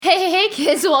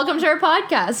kids, welcome to our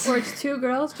podcast. Where it's two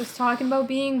girls just talking about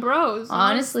being bros.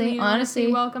 Honestly.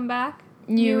 Welcome back.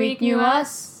 New week, new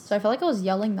us. So I felt like I was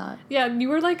yelling that. Yeah, you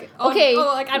were like, okay.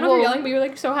 I don't know if you're yelling, but you were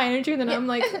like so high energy, and then I'm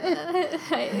like,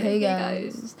 hey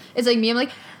guys. It's like me, I'm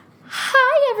like,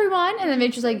 hi everyone, and then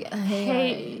Mitch's like,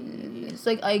 hey guys. It's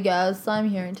like, I guess I'm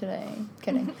here today.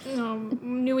 Kidding. No,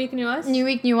 new week, new us. New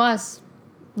week, new us.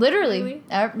 Literally. Really?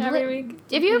 Every week.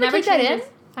 If you ever Never take that changes.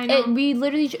 in, I know. we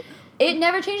literally, it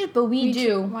never changes, but we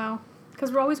do. Wow.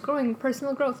 Because we're always growing.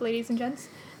 Personal growth, ladies and gents.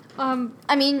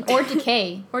 I mean, or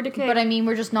decay. Or decay. But I mean,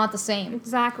 we're just not the same.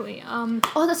 Exactly.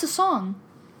 Oh, that's a song.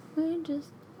 Never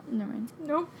mind.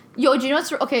 Nope. Yo, do you know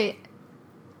what's... Okay.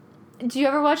 Do you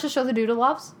ever watch the show The Doodle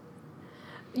Wops?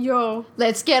 Yo.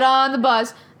 Let's get on the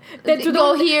bus. Let's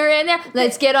go here and there.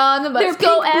 Let's get on the bus. They're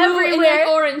Go pink, blue, everywhere. and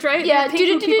orange, right? Yeah. They're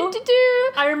pink, blue people.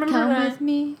 I remember Come that. with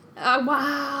me.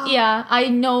 Wow. Yeah, I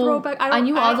know. Throwback. I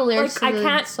knew all the lyrics like, to I the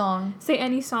can't song. Say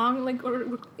any song, like,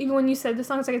 or even when you said the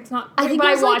song, it's like, it's not, I think but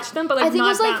it was I watched them, but like, I think not it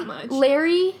was that like much.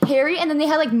 Larry, Harry, and then they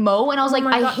had like Mo, and I was like,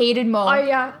 my I God. hated Mo. Oh,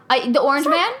 yeah. The Orange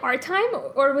Was Man? that our time,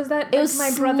 or was that It like, was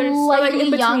my brother's? slightly in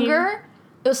between? younger.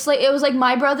 It was like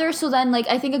my brother, so then like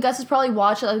I think Augustus probably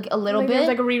watched it like a little Like, bit. There's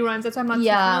like a reruns, that's why I'm not too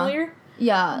familiar.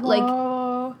 Yeah, like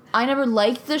Whoa. I never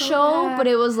liked the So show, bad. but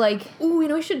it was like Ooh, you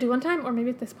know what we should do one time, or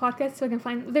maybe this podcast, so I can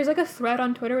find. There's like a thread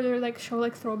on Twitter where they like show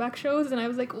like throwback shows, and I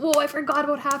was like, whoa, I forgot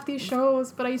about half these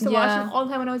shows, but I used to watch them all the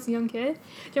time when I was a young kid. Do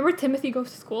you remember Timothy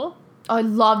Goes to School? I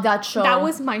love that show. That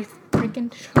was my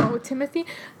freaking show, Timothy.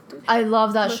 I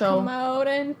love that show. Come out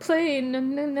and play,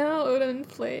 no, and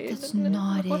play. That's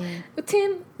not it.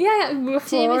 Yeah. Before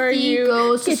Timothy you,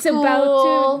 goes to it's school.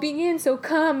 about to begin, so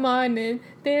come on in.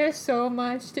 There's so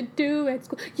much to do at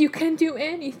school. You can do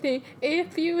anything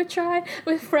if you try.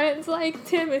 With friends like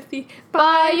Timothy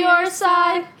By your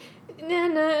side. Na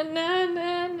na na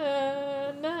na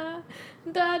na na.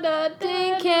 Da, da, da,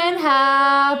 Thing can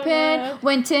happen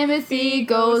when Timothy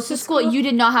goes to school. You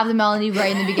did not have the melody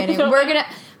right in the beginning. No. We're gonna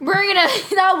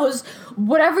that was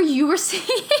whatever you were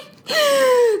singing.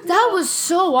 That was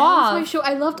so That off. was my show.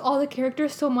 I loved all the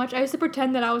characters so much. I used to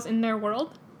pretend that I was in their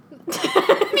world. Me too. And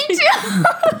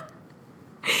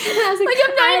I was like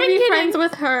I'm not I'd even be kidding. friends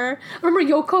with her. Remember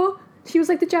Yoko? She was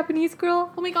like the Japanese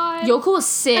girl. Oh my god. Yoko was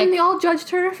sick. And they all judged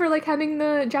her for like having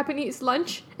the Japanese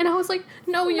lunch. And I was like,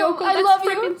 no, Yoko, I that's love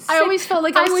you. freaking sick. I always felt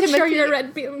like I was would share Timothy. your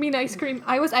red bean ice cream.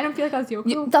 I don't feel like I was Yoko.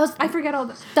 Yeah, that was- I forget all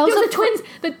that. that was Yo, the the twins,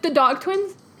 the dog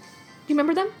twins. Do you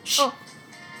remember them? Shh. Oh,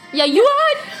 Yeah, you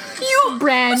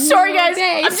brand new Sorry guys.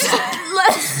 days. I'm just,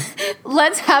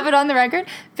 let's have it on the record.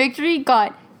 Victory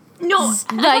got no,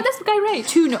 I like got this guy right.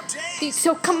 2 notes.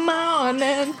 So come on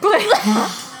and play.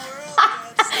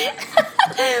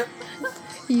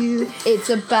 It's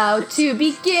about to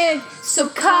begin, so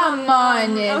come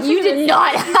on in. was You thinking did the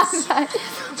not have that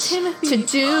Timothy. to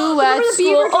do Remember at the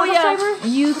school. beaver Oh yeah, driver?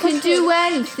 you can do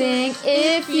anything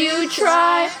if you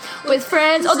try. With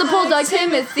friends, oh the bulldog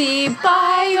Timothy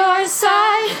by your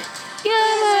side,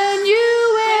 giving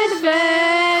you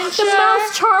adventure. The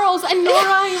mouse Charles and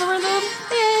Nora, you remember them?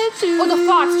 Oh, the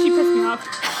fox, she pissed me off.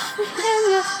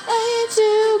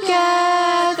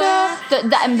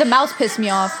 Together. The mouse pissed me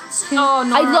off. Oh,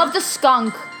 Nora. I love the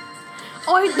skunk.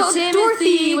 Oh, I thought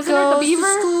Dorothy. Wasn't it the goes to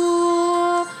beaver?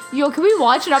 school. Yo, can we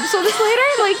watch an episode of this later?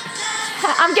 Like,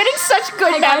 I'm getting such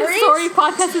good Hey guys, memories. sorry,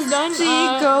 podcast is done. She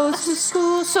goes to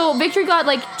school. So Victory got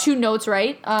like 2 notes,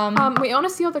 right? Wait, I want to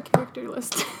see all the character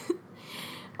list.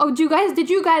 Oh, did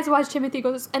you guys watch Timothy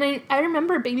Goes to School? And I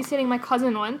remember babysitting my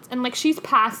cousin once, and like she's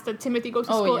past the Timothy Goes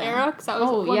to School era, because that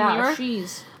was when we were.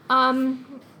 she's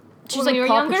She's like when we were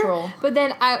Paw younger. Patrol. But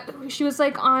then she was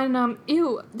like on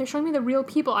ew, they're showing me the real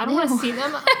people. I don't want to Ew. see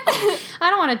them. I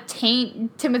don't want to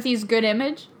taint Timothy's good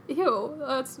image. Ew,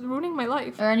 it's ruining my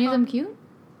life. Are any of them cute?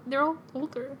 They're all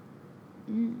older.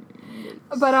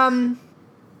 But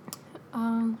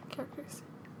characters.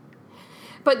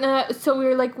 But so we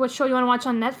were like, what show you want to watch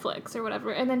on Netflix or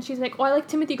whatever? And then she's like, oh, I like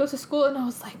Timothy Goes to School, and I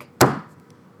was like,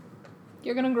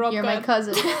 you're gonna grow up. You're good. my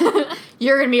cousin.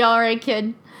 You're gonna be all right,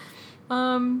 kid.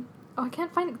 Oh, I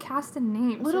can't find cast and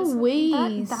names. What a There's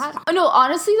waste. That Oh no,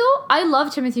 honestly though, I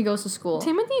love Timothy Goes to School.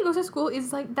 Timothy Goes to School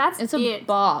is like It's a it.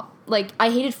 bop. Like I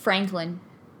hated Franklin.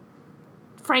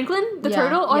 Franklin the Yeah,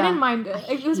 turtle. Oh, yeah. I didn't mind it.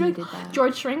 It was like hated that.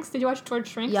 George Shrinks. Did you watch George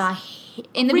Shrinks? Yeah,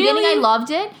 in the Really? beginning I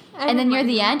loved it, I and then didn't near mind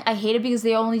the it. end I hated because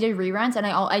they only did reruns, and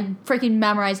I freaking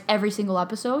memorized every single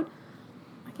episode.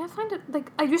 I can't find it.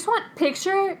 Like I just want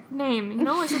picture name. You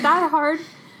know, is it that hard?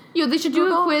 Yo, they should do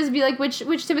Google. a quiz. Be like,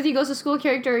 which Timothy Goes to School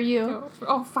character are you?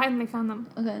 Oh, finally found them.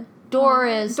 Okay,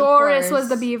 Doris. of Doris course. was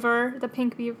the beaver, the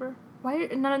pink beaver. Why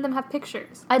do none of them have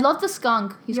pictures? I love the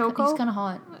skunk. He's kind of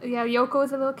hot. Yeah, Yoko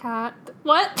is a little cat.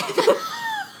 What?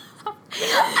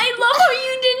 I love how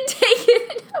you didn't take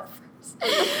it at first.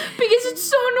 Because it's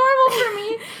so normal for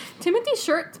me. Timothy's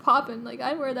shirt's popping. Like,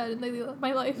 I wear that in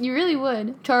my life. You really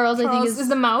would. Charles I think, is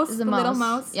the mouse. Is the little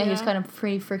mouse. Yeah, he was kind of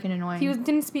pretty freaking annoying. He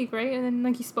didn't speak, right? And then,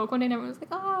 like, he spoke one day and everyone was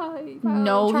like, wow,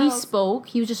 no, Charles. he spoke.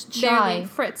 He was just shy. Barely.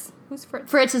 Fritz. Who's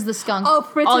Fritz? Fritz is the skunk. Oh,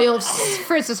 Fritz. Oh, yo,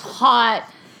 Fritz is hot.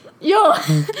 Yo,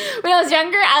 when I was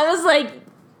younger, I was like,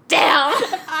 damn.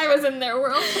 I was in their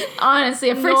world. Honestly,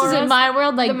 if Fritz is in my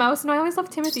world, like... The mouse. No, I always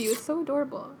loved Timothy. He was so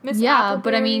adorable. Miss Appleberry,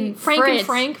 but I mean, Frank Fritz. and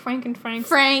Frank. Frank and Frank.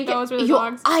 Frank. Those were the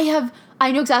dogs.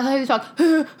 I know exactly how they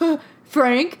talk.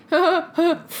 Frank.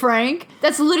 Frank.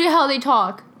 That's literally how they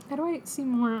talk. How do I see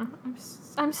more?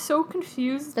 I'm so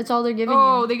confused. That's all they're giving you.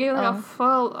 Oh, they gave like a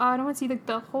full... I don't want to see like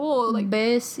the whole... like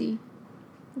Bessie.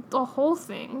 The whole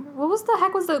thing. What was the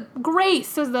heck was the...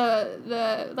 Grace was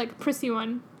the like prissy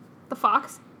one. The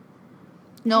fox.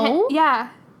 No? Yeah.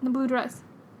 The blue dress.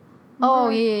 Remember? Oh,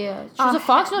 yeah. She was a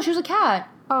fox? No, she was a cat.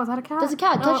 Oh, is that a cat? That's a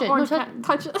cat. Touch it. No,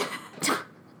 touch it.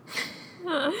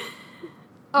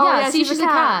 Oh, yeah, see, she's a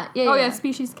cat. Yeah, yeah,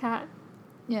 species cat.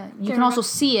 Yeah, you can also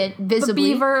see it visibly.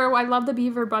 The beaver, I love the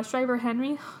beaver bus driver,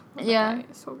 Henry. Yeah.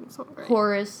 So great.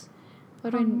 Horace.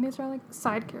 These are like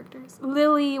side characters.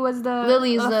 Lily was the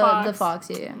Lily's fox. The fox,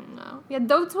 yeah. No. Yeah,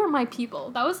 those were my people.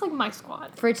 That was like my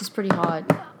squad. Fritz is pretty hot.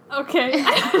 Okay.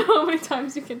 I don't know how many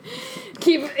times you can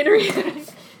keep iterating.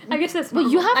 I guess that's normal.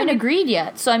 But you haven't agreed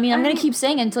yet, so I'm going to keep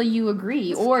saying it until you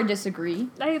agree or disagree.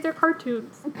 They're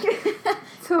cartoons.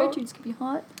 Cartoons can be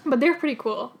hot. But they're pretty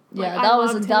cool. Yeah, like, that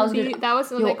was good. That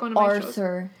was like one of my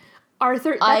shows.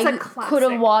 Arthur, that's a classic. I could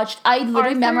have watched. I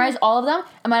literally memorized all of them.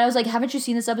 And I was like, "Haven't you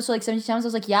seen this episode like 70 times?" I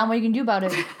was like, "Yeah, what are you gonna do about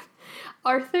it?"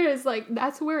 Arthur is like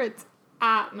that's where it's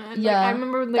at, man. Yeah, like, I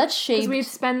remember like that's shaped. Because we'd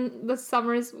spend the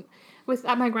summers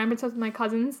at my grandparents' house with my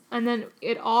cousins, and then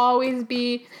it'd always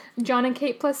be John and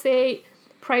Kate +8,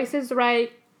 Price is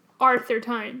Right, Arthur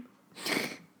time.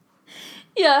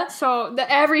 Yeah. So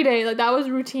every day, like that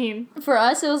was routine. For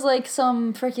us, it was like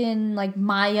some freaking like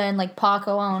Maya and like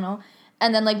Paco, I don't know.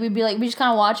 And then like we'd be like we just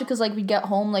kind of watch it because like we'd get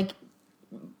home like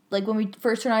when we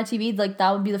first turn on TV, like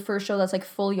that would be the first show that's like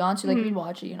fully on, so like we'd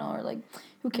watch it, you know, or like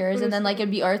who cares? And then like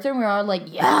it'd be Arthur, and we were all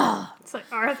like, yeah. It's like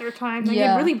Arthur time. Like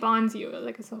it really bonds you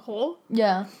like as a whole.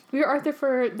 Yeah. We were Arthur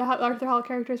for the Arthur Hall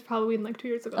characters probably like 2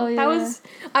 years ago. Oh, yeah. That was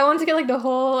I wanted to get like the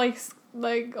whole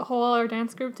like a whole our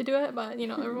dance group to do it, but you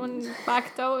know everyone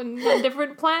backed out and had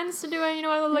different plans to do it. You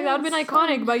know, like that would have been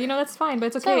iconic, but you know that's fine. But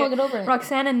it's okay. We'll get over it.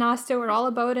 Roxanne and Nastya were all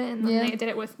about it, and then they did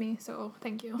it with me. So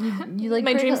thank you. You like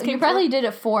my dreams came you probably did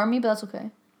it for me, but that's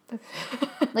okay.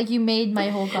 Like you made my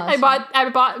whole costume. I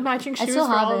bought matching shoes for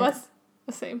all of us.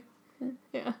 The same.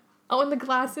 Yeah. Oh, and the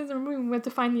glasses. Remember we went to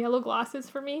find yellow glasses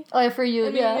for me? Oh, yeah, for you,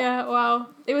 yeah. Yeah, wow.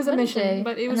 It was a mission,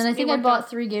 but it was... And then I think I bought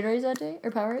 3 Gatorades that day, or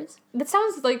Powerades. That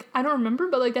sounds like... I don't remember,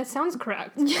 but, like, that sounds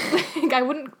correct. Like, I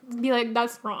wouldn't be like,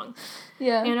 that's wrong.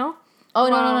 Yeah. You know? Oh,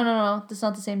 wow. No. That's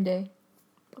not the same day.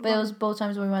 But it was both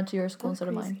times when we went to your school instead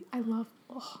of mine. I love...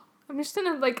 Oh. I'm just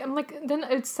gonna, like... I'm, like... Then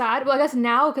it's sad. Well, I guess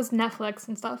now, because Netflix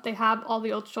and stuff, they have all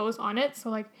the old shows on it, so,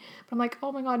 like... But I'm like,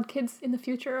 oh my god, kids in the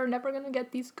future are never gonna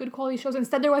get these good quality shows.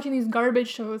 Instead, they're watching these garbage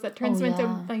shows that turns them into,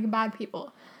 like, bad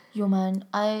people. Yo, man,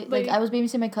 I was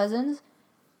babysitting my cousins,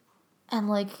 and,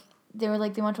 like, they were,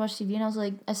 like, they want to watch TV, and I was,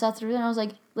 like, I sat through it, and I was,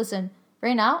 like, listen,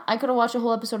 right now, I could have watched a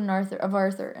whole episode of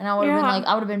Arthur, and I would have been, like,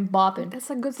 I would have been bopping. That's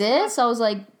a good stuff. I was,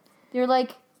 like, they were,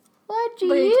 like, what do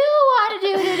you want to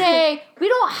do today? We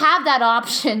don't have that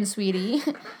option, sweetie.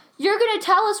 You're going to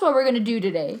tell us what we're going to do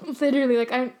today. Literally,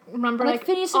 like, I remember, like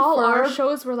Phineas and all Ferb. our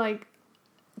shows were, like,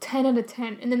 10 out of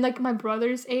 10. And then, like, my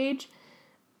brother's age,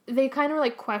 they kind of were,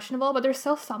 like, questionable, but there's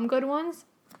still some good ones.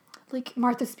 Like,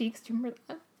 Martha Speaks. Do you remember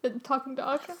that? The talking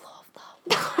dog? I love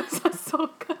that. That's so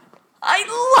good. I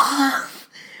love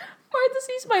Martha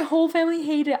Speaks. My whole family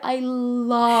hated it. I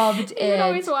loved it. I'd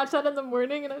always watch that in the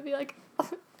morning, and I'd be, like,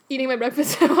 eating my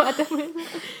breakfast at the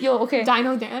Yo, okay.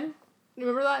 Dino Dan.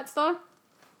 Remember that stuff?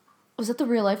 Was that the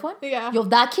real life one? Yeah. Yo,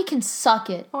 that kid can suck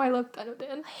it. Oh, I love Dino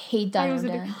Dan. I hate Dino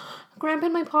Dan. Grandpa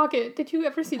in My Pocket. Did you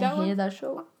ever see that one? I hated that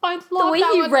show. I love the way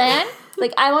that he one. ran,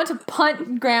 like I want to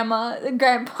punt grandpa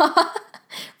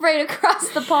right across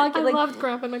the pocket. I like, loved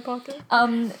Grandpa in My Pocket.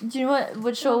 Do you know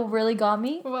what show really got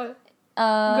me? What?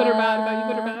 Good or bad? Got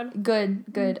you good or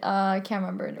bad? Good. I can't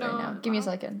remember it right now. Give me a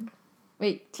second.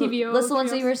 Wait. TVO. What's the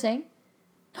ones that you were saying?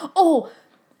 Oh,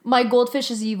 My Goldfish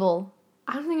is Evil.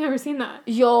 I don't think I've ever seen that.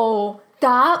 Yo,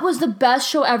 that was the best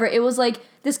show ever. It was like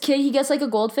this kid, he gets like a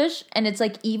goldfish and it's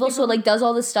like evil, so it like does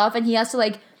all this stuff and he has to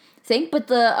like think. But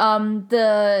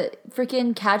the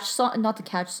freaking catch song, not the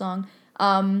catch song,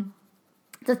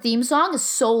 the theme song is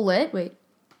so lit. Wait.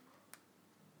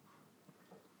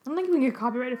 I don't think we can get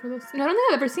copyrighted for this. No, I don't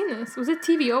think I've ever seen this. Was it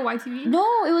TVO, YTV?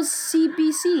 No, it was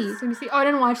CBC. CBC. Oh, I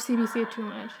didn't watch CBC too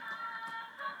much.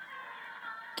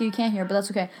 Okay, you can't hear, but that's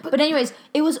okay. But anyways,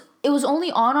 it was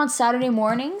only on Saturday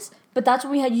mornings, but that's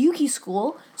when we had Yuki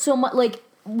school. So like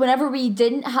whenever we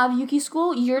didn't have Yuki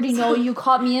school, you already know you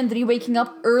caught me and Dri waking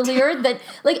up earlier. That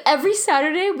like every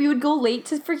Saturday we would go late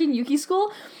to freaking Yuki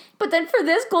school. But then for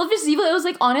this Goldfish Evil, it was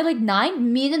like on at like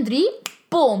 9. Me and Dri,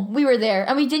 boom, we were there,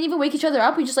 and we didn't even wake each other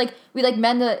up. We just like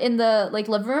met in the like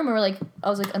living room, and we're like, I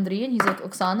was like Andri, and he's like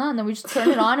Oksana, and then we just turned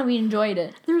it on and we enjoyed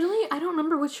it. There was only, I don't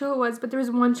remember which show it was, but there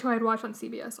was one show I'd watch on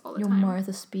CBS all the time.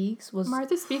 Martha Speaks was.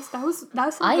 Martha Speaks. That was some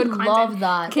I good content. love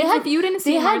that. Kids, if you didn't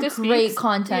see Martha Speaks, they had great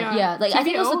content. Yeah, like I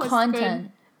think it was the content.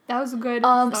 Good. That was good.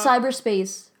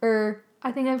 Cyberspace or.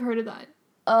 I think I've heard of that.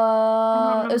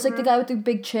 It was like the guy with the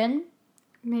big chin.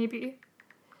 Maybe.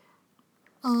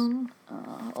 I'll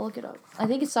look it up. I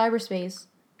think it's Cyberspace.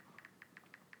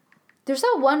 There's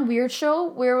that one weird show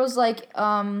where it was like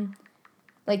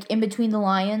In Between the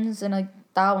Lions, and like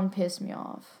that one pissed me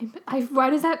off.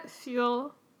 Why does that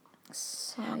feel?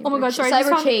 Oh my god! Sorry,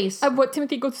 Cyber Chase. What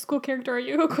Timothy Goes to School character are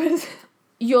you? Quiz.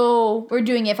 Yo, we're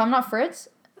doing it. If I'm not Fritz.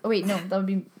 Oh wait, no, that would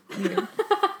be weird.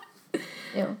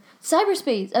 Yo,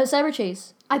 Cyberspace. Cyber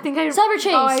Chase. I think Cyber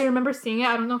Chase. Oh, I remember seeing it.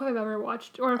 I don't know if I've ever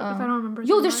watched or if I don't remember.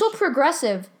 Yo, they're so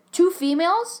progressive. 2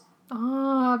 females.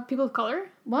 People of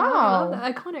color. Wow,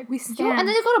 iconic. We stand. Yo, and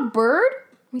then they got a bird.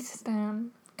 We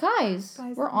stand. Guys,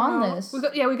 we're on this. We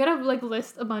gotta like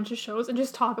list a bunch of shows and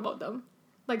just talk about them,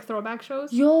 like throwback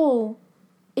shows. Yo,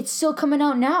 it's still coming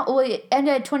out now. Oh, it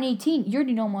ended at 2018. You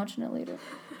already know I'm watching it later.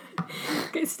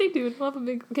 Okay, stay tuned. We'll have a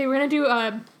big. Okay, we're gonna do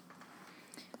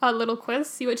a little quiz.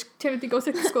 See which Timothy Goes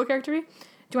to School character.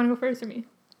 Do you want to go first or me?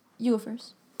 You go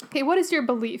first. Okay, what is your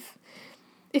belief?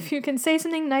 If you can say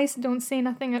something nice, don't say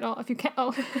nothing at all. If you can't,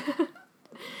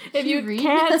 if you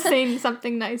can't say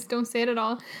something nice, don't say it at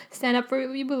all. Stand up for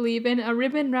what you believe in. A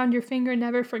ribbon round your finger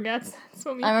never forgets. That's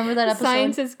what I remember that episode.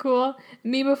 Science is cool.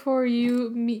 Me before you,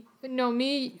 me. No,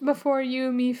 me before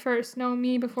you, me first. No,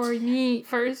 me before me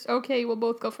first. Okay, we'll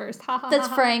both go first. That's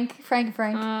Frank. Frank.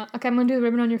 Okay, I'm gonna do the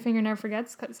ribbon on your finger never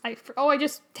forgets because I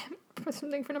just put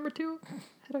something for number 2. How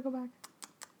do I go back?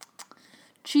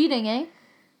 Cheating, eh?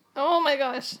 Oh my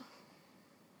gosh.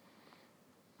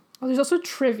 Oh, there's also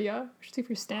trivia. We should see if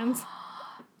your stands.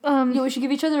 We should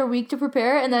give each other a week to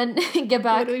prepare and then get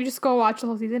back. Literally, just go watch the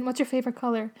whole season. What's your favorite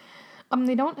color?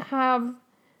 They don't have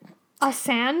a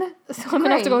sand, so I'm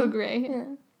gonna have to go with gray. Yeah.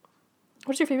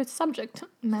 What's your favorite subject?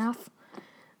 Math,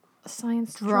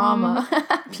 science, drama,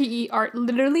 PE, art.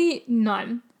 Literally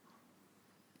none.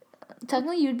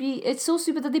 Technically, you'd be. It's so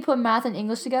stupid that they put math and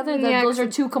English together. That those are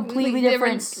 2 completely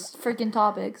different freaking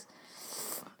topics.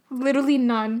 Literally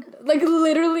none. Like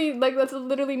literally, like that's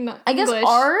literally none. I guess English.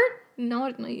 art.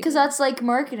 No, because that's like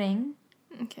marketing.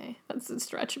 Okay, that's a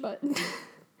stretch, but.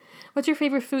 What's your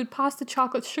favorite food? Pasta,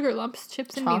 chocolate, sugar lumps,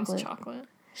 chips, and beans. Chocolate.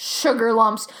 Sugar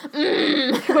lumps. What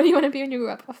do you want to be when you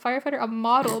grow up? A firefighter, a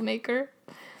model maker,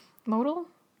 model.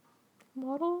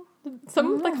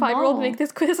 Some like 5-year-old make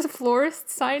this quiz. A florist,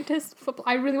 scientist, football.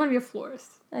 I really want to be a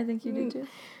florist. I think you do too.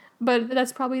 But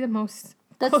that's probably the most.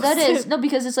 That is no,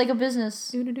 because it's like a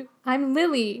business. I'm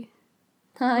Lily.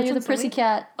 You're the prissy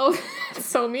cat. Oh,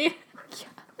 so me.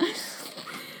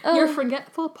 Yeah. You're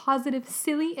forgetful, positive,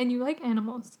 silly, and you like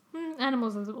animals.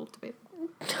 Animals is a little debatable.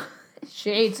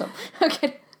 She hates them.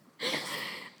 Okay.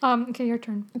 Okay, your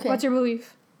turn. Okay. What's your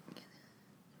belief?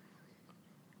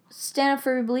 Stand up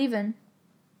for what you believe in.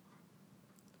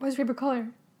 What's your favorite color?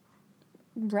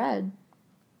 Red.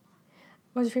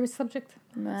 What's your favorite subject?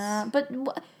 But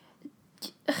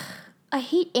I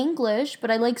hate English,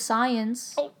 but I like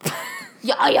science. Oh.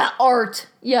 yeah, art.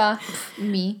 Yeah,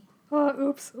 me. Oh,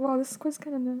 oops. Wow, this quiz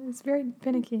kind of is very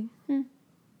finicky.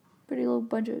 Pretty low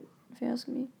budget, if you ask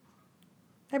me.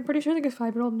 I'm pretty sure like a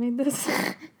 5-year-old made this.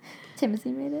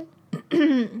 Timothy made it.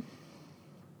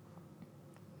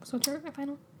 So what's your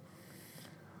final?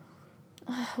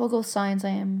 We'll go with science. I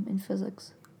am in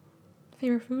physics.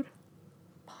 Favorite food?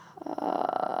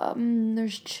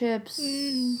 There's chips.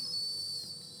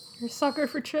 You're a sucker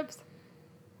for chips.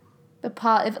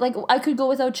 But if like I could go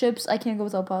without chips, I can't go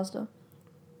without pasta.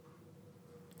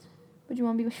 Would you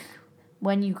want to be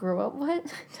when you grow up? What?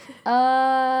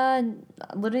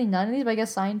 Literally none of these, but I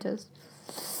guess scientist.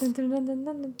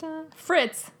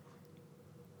 Fritz.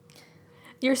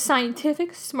 You're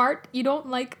scientific, smart. You don't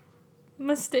like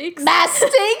mistakes.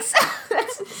 Mistakes.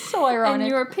 That's so ironic. And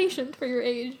you are patient for your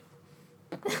age.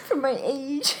 For my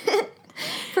age.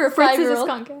 For a Fritz is a 5-year-old.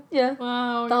 skunk. Yeah.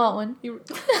 Wow. The hot one.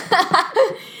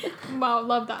 Wow,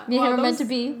 love that. Me and wow, him were that meant was- to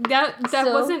be. That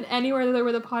So- wasn't anywhere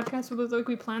where the podcast was like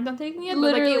we planned on taking it, but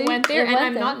like Literally, it went there, it and went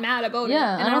I'm there. not mad about it.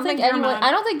 Yeah, And I don't think you're anyone. mad.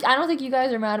 I don't think you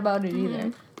guys are mad about it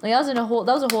either. Like that was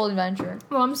a whole adventure.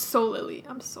 Well, I'm so Lily.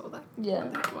 I'm so that. Yeah,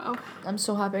 Wow. I'm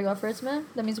so happy I got Fritz, man.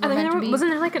 That means we're And then meant to be.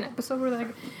 wasn't there like an episode where like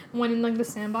went in like the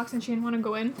sandbox and she didn't want to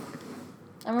go in?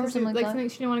 I remember something like that. Something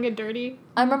she didn't want to get dirty.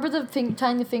 I remember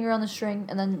tying the finger on the string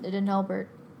and then it didn't help her.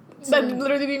 That'd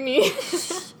literally be me.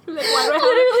 Like, why do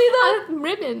I have a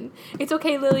ribbon? It's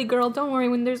okay, Lily girl. Don't worry.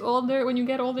 When you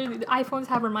get older, the iPhones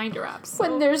have reminder apps. So.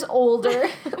 When there's older,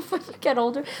 when you get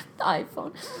older, the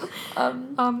iPhone.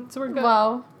 So we're good.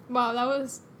 Wow, Wow, that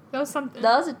was something.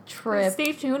 that was a trip.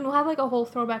 Stay tuned. We'll have like a whole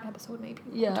throwback episode maybe.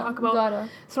 Yeah, Talk we about gotta.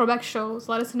 throwback shows.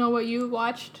 Let us know what you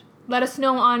watched. Let us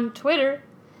know on Twitter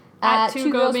At at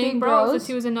Two Girls Being Bros.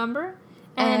 The 2 is a number.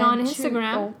 And on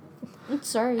Instagram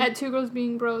sorry. at Two Girls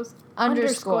Being Bros.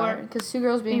 Underscore. Because 2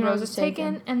 Girls Being Bros is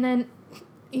taken. And then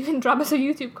even drop us a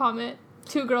YouTube comment.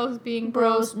 2 Girls Being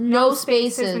Bros. No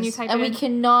spaces. when you type and it in. we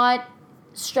cannot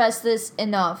stress this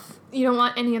enough. You don't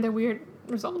want any other weird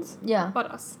results Yeah. but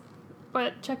us.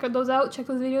 But check those out. Check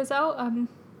those videos out.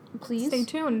 Please. Stay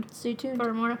tuned Stay tuned.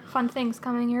 for more fun things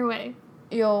coming your way.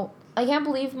 Yo, I can't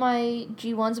believe my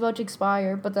G1's about to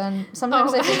expire, but then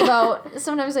sometimes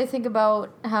I think about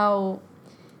how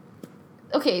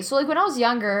okay, so like when I was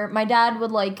younger, my dad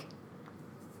would like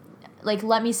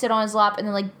let me sit on his lap and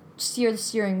then like steer the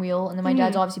steering wheel, and then my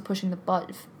dad's obviously pushing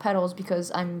the pedals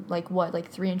because I'm like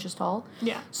 3 inches tall.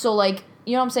 Yeah. So like,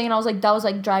 you know what I'm saying? And I was like, that was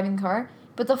like driving the car.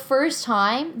 But the first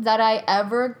time that I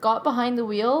ever got behind the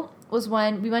wheel was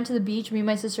when we went to the beach, me,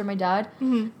 my sister, and my dad.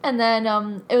 Mm-hmm. And then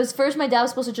it was first my dad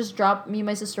was supposed to just drop me and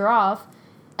my sister off.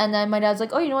 And then my dad's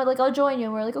like, oh, you know what? Like, I'll join you.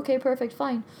 And we're like, okay, perfect,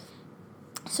 fine.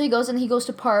 So he goes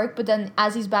to park, but then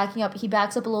as he's backing up, he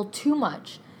backs up a little too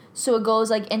much. So it goes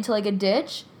like into like a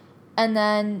ditch. And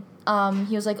then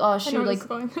he was like, oh, shoot, I know where like... this is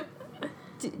going.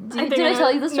 Did I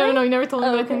tell you this story? No, you never told me,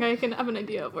 Oh, but I okay. think I can have an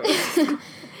idea of where it is.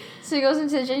 So he goes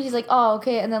into the gym, he's like, oh,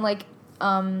 okay, and then, like,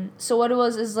 so what it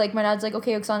was is, like, my dad's like,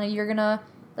 okay, Oksana, you're gonna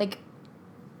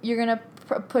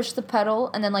push the pedal,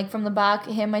 and then, like, from the back,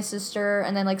 him, my sister,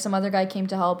 and then, like, some other guy came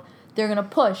to help, they're gonna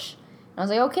push. And I was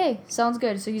like, okay, sounds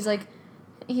good. So he's like,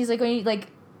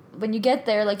 when you get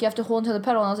there, like, you have to hold into the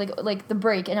pedal, and I was like, the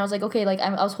brake, and I was like, okay, like, I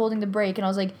was holding the brake, and I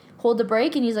was like, hold the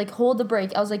brake, and he's like, hold the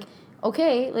brake. I was like,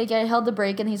 okay, like, I held the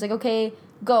brake, and he's like, okay,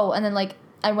 go, and then, like,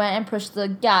 I went and pushed the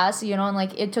gas, you know, and,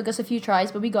 like, it took us a few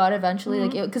tries, but we got it eventually,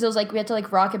 like, because it was, like, we had to,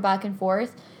 like, rock it back and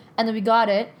forth, and then we got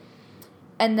it,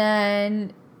 and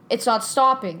then it's not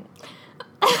stopping.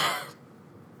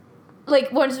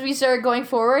 Like, once we started going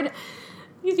forward,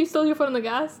 You still your foot on the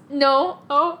gas? no,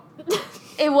 Oh.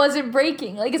 it wasn't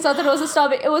braking. Like, it's not that it wasn't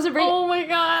stopping, it wasn't braking. Oh my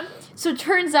god. So it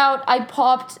turns out I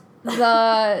popped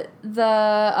the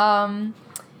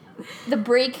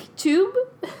brake tube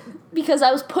because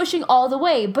I was pushing all the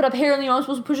way, but apparently I was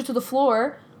supposed to push it to the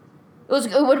floor.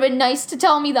 It would have been nice to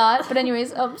tell me that, but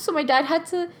anyways, so my dad had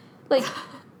to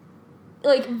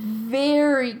like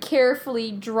very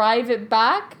carefully drive it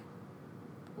back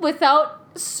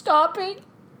without stopping,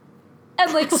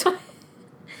 and like so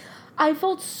I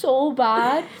felt so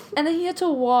bad, and then he had to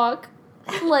walk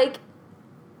like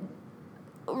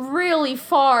really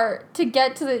far to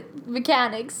get to the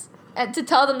mechanics and to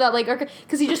tell them that like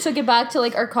because he just took it back to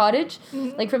like our cottage,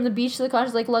 like from the beach to the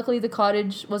cottage. Like luckily the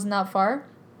cottage wasn't that far,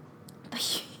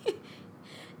 but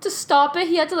to stop it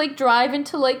he had to like drive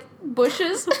into like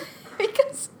bushes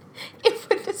because it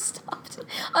wouldn't have stopped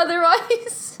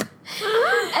otherwise.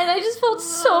 And I just felt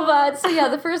so bad. So yeah,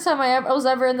 the first time I was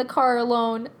ever in the car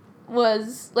alone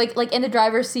was like in the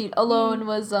driver's seat alone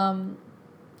was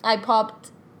I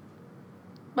popped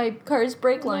my car's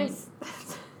brake line. Nice.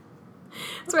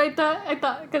 That's right. I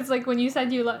thought because like when you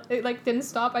said you it like didn't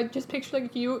stop, I just pictured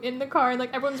like you in the car and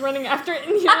like everyone's running after it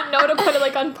and you didn't know to put it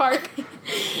like on park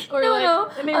or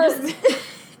and they just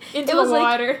into it was the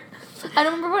water. I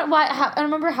don't remember I don't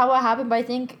remember how it happened, but I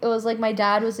think it was like my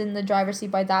dad was in the driver's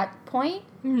seat by that point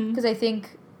because I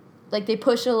think like they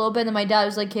pushed it a little bit and then my dad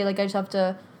was like, okay, like I just have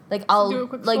to like I'll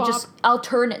like just I'll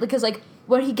turn it because like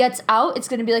when he gets out it's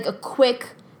gonna be like a quick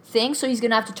thing, so he's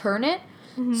gonna have to turn it.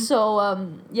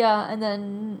 So yeah, and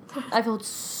then I felt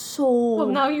so Well,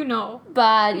 now you know.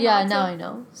 bad. Yeah, No, now so- I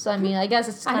know. So I mean, I guess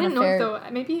it's kind I of didn't fair. know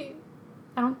though. Maybe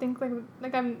I don't think like I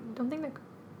don't think that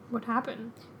would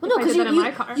happen. Well, no, if I because did that in my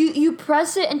car. you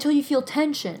press it until you feel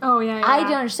tension. Oh yeah. I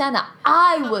didn't understand that.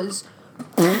 I was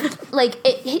like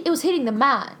it was hitting the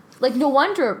mat. Like, no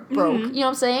wonder it broke. You know what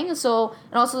I'm saying? So,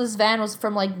 and also this van was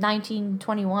from, like,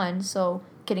 1921. So,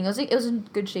 kidding. It was in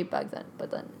good shape back then.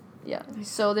 But then, yeah.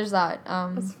 So, there's that.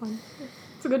 That's fun.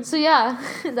 It's a good. So, yeah.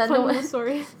 That fun little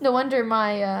story. No wonder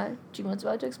my Gmail's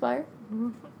about to expire.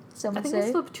 Some I would think say. I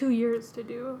still have 2 years to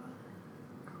do.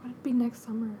 Or would it be next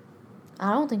summer?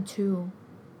 I don't think 2.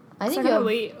 I think I you gotta have...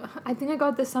 wait. I think I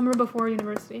got this summer before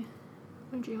university.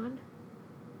 In June.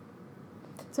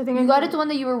 So I think You got it the one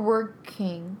that you were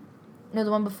working. No,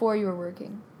 the one before you were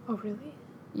working. Oh, really?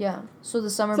 Yeah. So the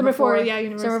summer before before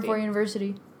university. Summer before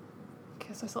university.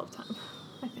 Guess I still have time.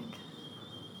 I think.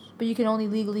 But you can only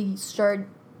legally start...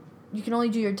 You can only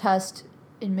do your test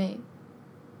in May.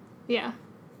 Yeah.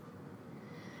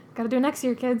 Gotta do it next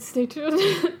year, kids. Stay tuned.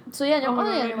 So yeah, no, Oh my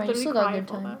God, never I mind. You literally still got cry good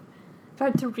if all time. that. If I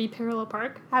had to re-parallel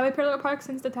park, have I parallel parked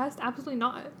since the test? Absolutely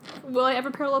not. Will I ever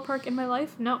parallel park in my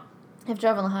life? No. You have to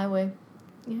drive on the highway.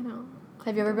 You know.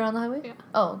 Have you ever been on the highway? Yeah.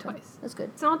 Oh, okay. Twice. That's good.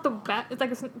 It's not the best. It's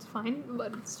like it's fine,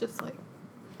 but it's just like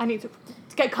I need to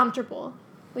get comfortable.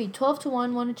 Wait, 12 to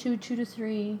 1, 1 to 2, 2 to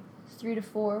 3, 3 to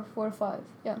 4, 4 to 5.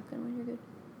 Yeah, okay, you're good.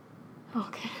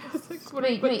 Okay. It's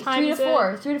like, Wait, time 3 to is it?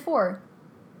 4, 3 to 4.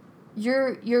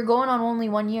 You're going on only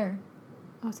 1 year.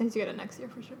 Oh, since you get it next year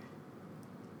for sure.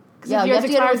 Yeah, you have to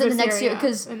get it within the next year,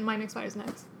 because and mine expires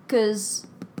next. Because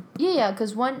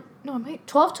 1... No, I might.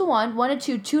 12 to 1, 1 to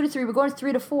 2, 2 to 3. We're going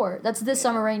 3 to 4. That's this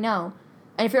summer right now.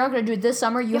 And if you're not going to do it this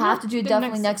summer, you have to do it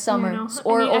definitely next summer.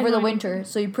 Or over the winter.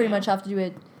 So you pretty much have to do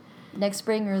it next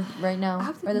spring or right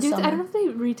now. Or this summer. I don't know if they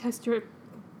retest your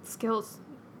skills.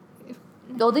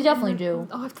 No, they definitely do.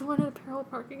 Oh, I have to learn how to parallel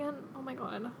park again? Oh my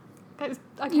god. Guys,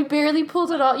 I You can't. barely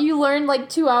pulled it off. You learned like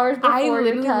 2 hours before I your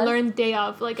literally test. learned day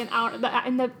of, like an hour.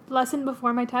 In the lesson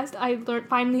before my test, I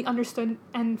finally understood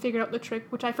and figured out the trick,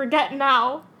 which I forget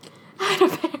now. How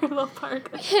to parallel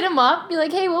park. Hit him up. Be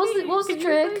like, hey, what was the Can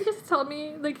trick? You just tell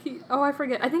me, like, I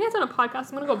forget. I think it's on a podcast.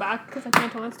 I'm gonna go back because I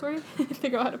can't tell that story.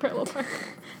 Figure out how to parallel park.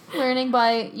 Learning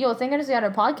by... Yo, thank goodness we had our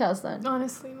podcast then.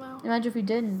 Honestly, no. Imagine if we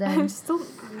didn't I'm then. still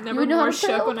never would know how more to shook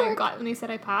parallel park? when they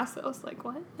said I passed. I was like,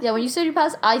 what? Yeah, when you said you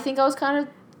passed, I think I was kind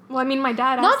of... Well, I mean, my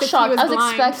dad asked Not if shocked, he was I was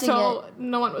blind, expecting so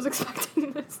no one was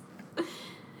expecting this.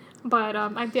 But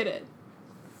I did it.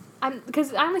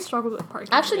 Because I only struggled with parking.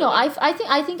 Actually, no, really.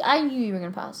 I think I knew you were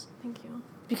going to pass. Thank you.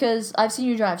 Because I've seen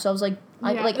you drive, so I was like... Yeah,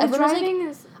 everyone was like... driving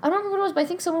is... I don't remember what it was, but I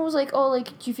think someone was like, oh,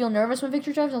 like, do you feel nervous when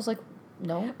Victor drives? And I was like,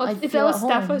 no, Well, I if feel that at was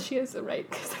home. Stepha, she is right.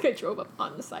 Because like, I drove up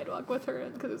on the sidewalk with her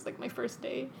because it was like my first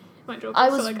day. When I drove. I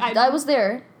up, was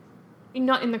there.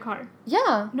 Not in the car.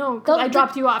 Yeah. No, because I That-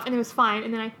 dropped you off and it was fine,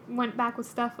 and then I went back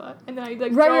with Stepha, and then I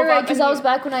like Right, drove up because and I was you-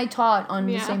 back when I taught on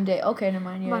the Yeah. same day. Okay, never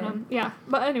mind. Yeah.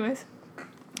 But anyways,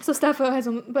 so Stepha has,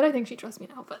 but I think she trusts me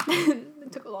now. But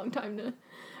it took a long time to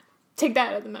take that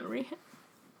out of the memory.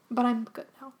 But I'm good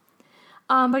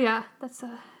now. But yeah, that's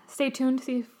stay tuned to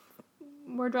see if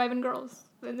we're driving girls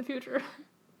in the future,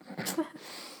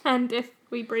 and if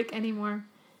we break any more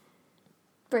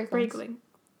Brake brake lines.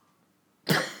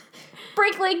 link.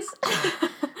 Brake links.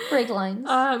 Brake lines.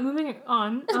 Moving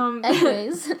on.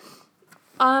 Anyways.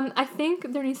 I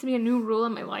think there needs to be a new rule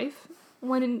in my life.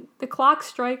 When the clock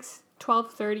strikes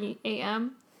 12:30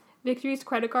 a.m., Victory's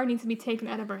credit card needs to be taken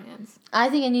out of her hands. I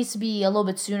think it needs to be a little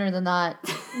bit sooner than that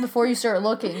before you start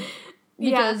looking.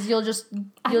 Because you'll just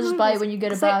buy it when you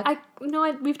get it back.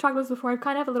 We've talked about this before. I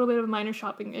kind of have a little bit of a minor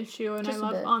shopping issue, and Just a I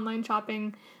love bit. online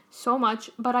shopping so much,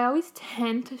 but I always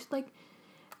tend to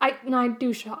I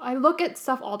do shop. I look at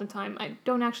stuff all the time. I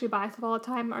don't actually buy stuff all the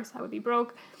time, or else I would be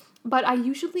broke. But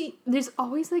there's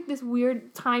always like this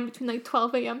weird time between like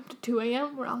 12 a.m. to 2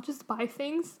 a.m. where I'll just buy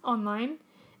things online.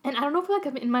 And I don't know if like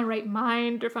I'm in my right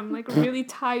mind or if I'm like really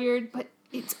tired, but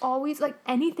it's always like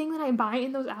anything that I buy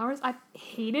in those hours, I've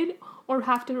hated or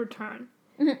have to return.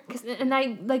 And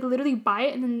I like literally buy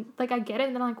it and then like I get it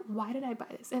and then I'm like, why did I buy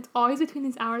this? And it's always between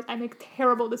these hours I make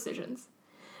terrible decisions.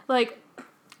 Like,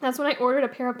 that's when I ordered a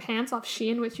pair of pants off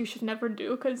Shein, which you should never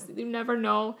do because you never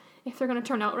know if they're going to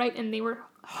turn out right, and they were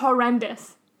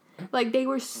horrendous. Like, they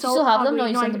were so You still have them? ugly. No,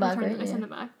 you send them back, returned right? I send Yeah.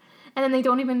 them back. And then they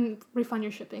don't even refund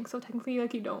your shipping, so technically,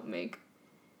 like, you don't make...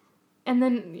 And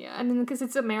then because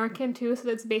it's American, too, so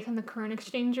that's based on the current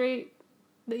exchange rate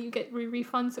that you get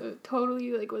refund, so it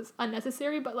totally, like, was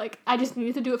unnecessary, but, like, I just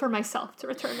needed to do it for myself to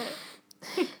return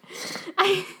it.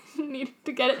 I needed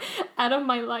to get it out of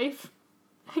my life.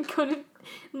 I couldn't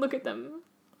look at them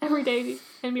every day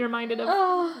and be reminded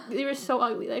of... They were so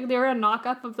ugly. Like, they were a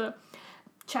knock-up of the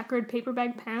checkered paper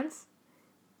bag pants.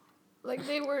 Like,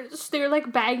 they were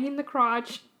like baggy in the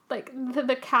crotch. Like,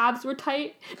 the calves were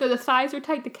tight. No, the thighs were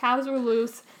tight. The calves were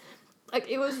loose. Like,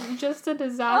 it was just a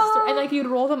disaster. And, like, you'd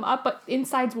roll them up, but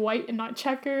inside's white and not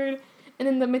checkered. and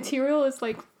then the material is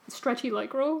like stretchy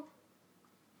Lycra.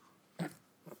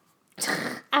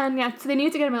 And yeah, so they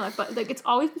need to get in my life, but like it's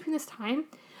always between this time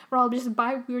where I'll just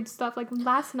buy weird stuff. Like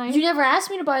last night, You never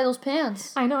asked me to buy those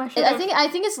pants. I know I should. I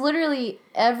think it's literally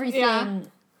everything. Yeah.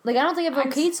 Like I don't think I've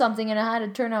okayed something and it had to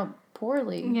turn out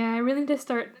poorly. Yeah, I really need to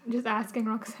start just asking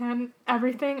Roxanne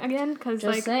everything again because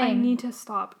like I saying. need to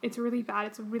stop. It's really bad.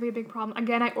 It's a really big problem.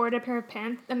 Again, I ordered a pair of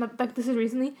pants, and like this is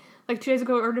recently. Like 2 days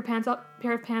ago, I ordered a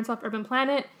pair of pants off Urban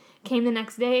Planet. Came the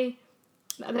next day.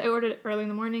 I ordered it early in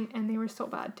the morning, and they were so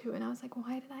bad too. And I was like,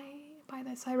 why did I buy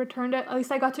this? So I returned it. At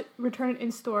least I got to return it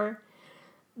in store.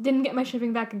 Didn't get my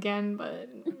shipping back again, but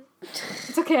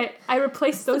it's okay. I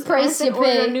replaced those pants and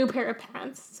ordered a new pair of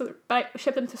pants. But I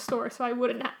shipped them to store, so I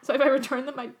wouldn't have. So if I returned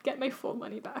them, I'd get my full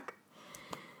money back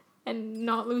and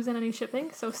not lose any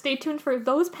shipping. So stay tuned for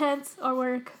those pants or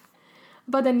work.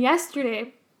 But then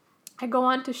yesterday, I go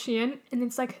on to Shein, and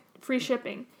it's like free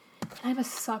shipping. And I'm a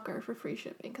sucker for free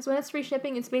shipping. Because when it's free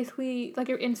shipping, it's basically like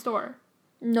you're in store.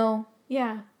 No.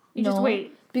 Yeah. You just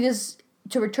wait. Because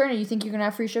to return it, you think you're going to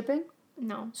have free shipping?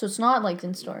 No. So it's not like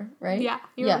in store, right? Yeah.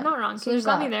 You're not wrong. So you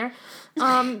got me there.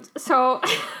 So,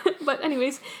 but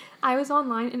anyways, I was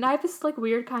online, and I have this like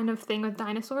weird kind of thing with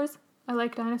dinosaurs. I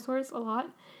like dinosaurs a lot.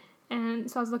 And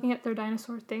so I was looking at their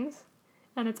dinosaur things.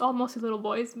 And it's all mostly little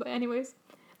boys. But anyways,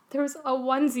 there was a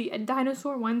onesie, a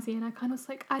dinosaur onesie, and I kind of was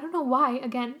like, I don't know why.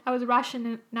 Again, I was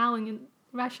rationalizing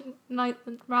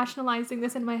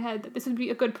this in my head that this would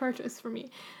be a good purchase for me.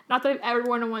 Not that I've ever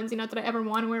worn a onesie, not that I ever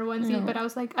want to wear a onesie, but I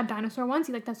was like, a dinosaur onesie,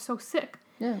 like that's so sick.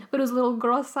 Yeah. But it was little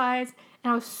girl size,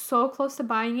 and I was so close to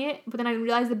buying it, but then I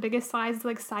realized the biggest size is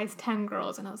like size 10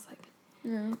 girls, and I was like,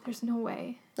 there's no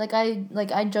way. Like I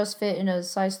just fit in a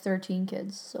size 13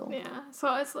 kids, so. Yeah, so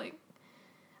I was like,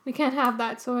 we can't have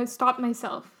that, so I stopped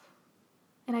myself.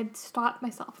 And I stopped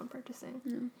myself from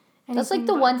purchasing. That's like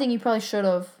the one thing you probably should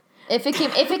have. If it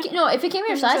came in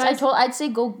your size, I'd say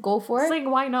go for it. It's like,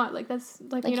 why not? Like that's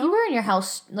like you know. You were in your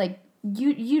house, like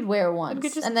you'd wear once. I'd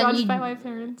get just judged by my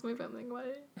parents, my family.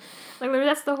 What? Like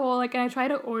that's the whole like. And I try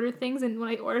to order things, and when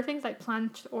I order things, I plan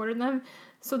to order them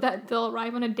so that they'll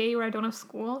arrive on a day where I don't have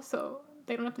school, so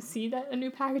they don't have to see that a new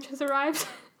package has arrived.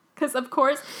 Because of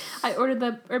course, I ordered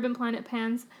the Urban Planet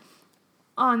pants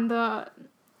on the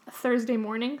Thursday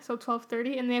morning, so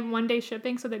 12:30, and they have 1 day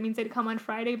shipping, so that means they'd come on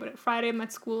Friday, but Friday I'm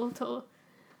at school till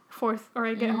 4th, or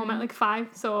I get home at like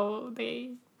 5, so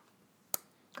they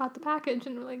got the package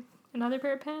and were like, another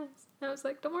pair of pants, and I was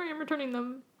like, don't worry, I'm returning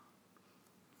them.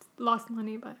 Lost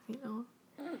money, but you know.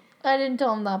 I didn't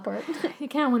tell them that part. You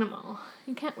can't win them all.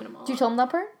 You can't win them all. Did you tell them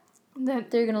that part?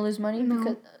 That they're gonna lose money? No.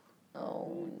 Because,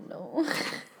 oh no.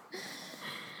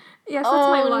 Yes, that's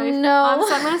my life. No.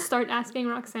 So I'm gonna start asking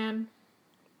Roxanne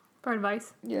for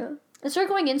advice. Yeah. And start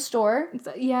going in store.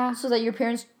 Yeah. So that your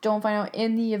parents don't find out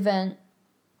in the event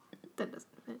That doesn't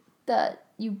fit. that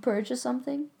you purchase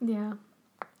something. Yeah.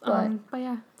 But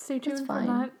yeah, stay tuned for fine.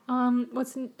 that.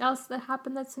 What's else that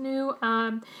happened that's new?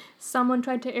 Someone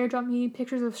tried to airdrop me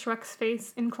pictures of Shrek's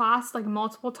face in class, like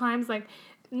multiple times. Like,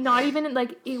 not even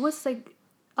like it was like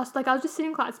us. Like I was just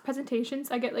sitting in class presentations.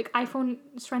 I get like iPhone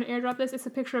is trying to airdrop this. It's a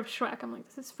picture of Shrek. I'm like,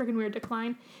 this is freaking weird.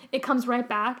 Decline. It comes right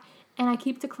back, and I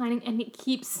keep declining, and it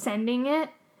keeps sending it.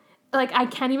 Like I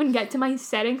can't even get to my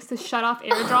settings to shut off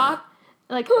airdrop.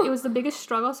 Like, it was the biggest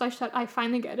struggle, so I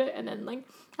finally get it, and then, like,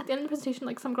 at the end of the presentation,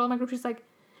 like, some girl in my group, she's like,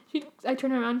 I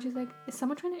turn around, and she's like, is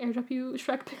someone trying to airdrop you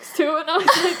Shrek pics, too? And I was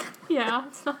like, yeah,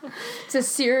 it's not. It's a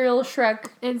serial Shrek.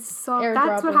 It's so,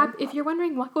 that's what happened. If you're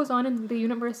wondering what goes on in the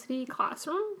university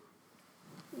classroom,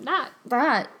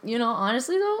 That, you know,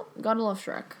 honestly, though, gotta love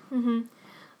Shrek. Mm-hmm.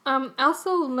 I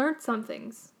also learned some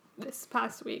things this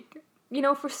past week. You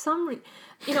know, for some reason,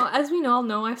 you know, as we all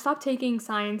know, I stopped taking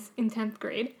science in 10th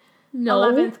grade. No.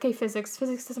 11th, okay, physics.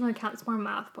 Physics doesn't really count. It's more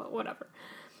math, but whatever.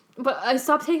 But I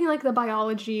stopped taking, like, the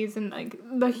biologies and, like,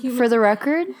 the human... For the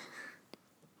record,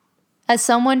 as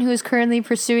someone who is currently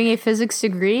pursuing a physics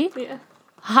degree,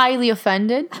 highly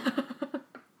offended,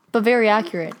 but very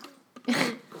accurate.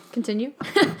 Continue.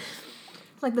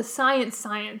 Like, the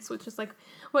science, which is, like,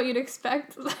 what you'd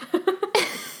expect.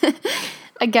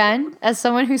 Again, as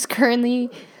someone who's currently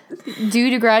due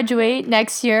to graduate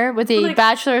next year with a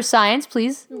Bachelor of Science,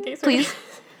 please.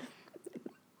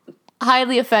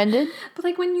 Highly offended. But,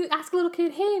 like, when you ask a little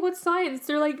kid, hey, what's science?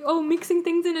 They're like, oh, mixing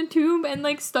things in a tube and,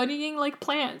 like, studying, like,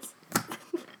 plants.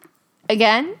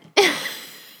 Again,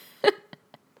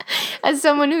 as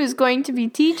someone who's going to be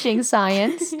teaching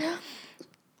science,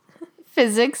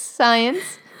 physics,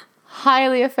 science,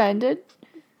 highly offended.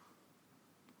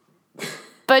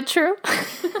 But true.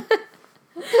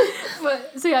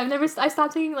 But so yeah, I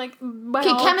stopped taking like Okay,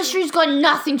 biology. chemistry's got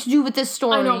nothing to do with this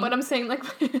story. I know, but I'm saying like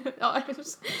I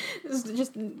just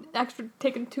extra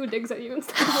taking 2 digs at you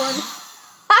instead of 1.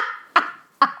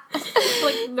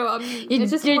 Like no,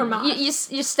 it's just more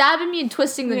math. You're stabbing me and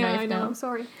twisting the knife I know. now. I'm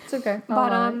sorry. It's okay.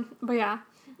 But yeah.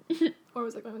 Where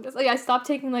was I going with this? Like I stopped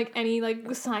taking like any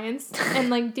like science and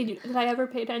like did I ever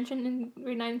pay attention in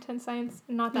grade 9 and 10 science?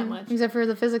 Not that much. Except for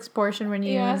the physics portion when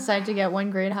you decided to get 1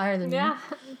 grade higher than me. Yeah,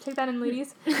 take that in,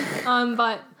 ladies.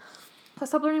 But I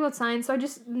stopped learning about science, so I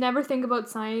just never think about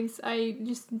science. I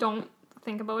just don't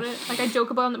think about it. Like I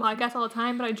joke about it on the podcast all the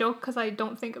time, but I joke because I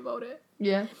don't think about it.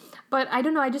 Yeah. But I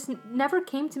don't know. I just never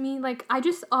came to me. Like I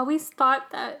just always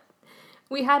thought that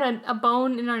we had a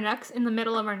bone in our necks, in the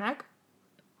middle of our neck.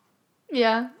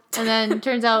 Yeah. And then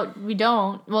turns out we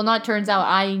don't. Well, not turns out.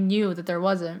 I knew that there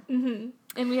wasn't. Mm-hmm.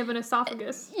 And we have an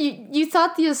esophagus. You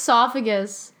thought the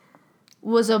esophagus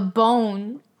was a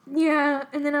bone. Yeah.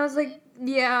 And then I was like,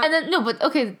 yeah. And then no, but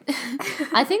okay.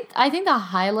 I think the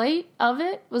highlight of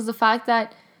it was the fact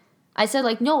that I said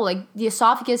like no, like the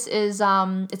esophagus is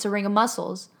it's a ring of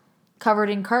muscles covered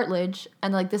in cartilage,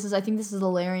 and like I think this is the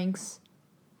larynx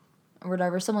or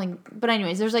whatever, something. But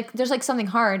anyways, there's like something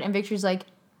hard, and Victory's like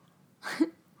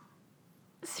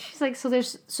she's like so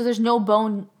there's no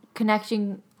bone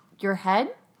connecting your head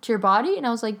to your body, and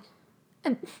I was like,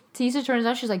 and Tisa turns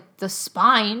out she's like the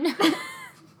spine.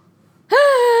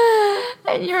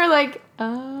 And you're like,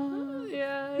 oh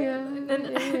yeah. And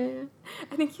then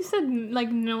I think you said like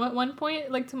no at one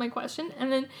point, like to my question,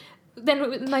 and then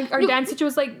like our dance teacher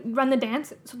was like run the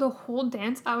dance. So the whole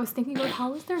dance I was thinking like,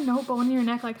 how is there no bone in your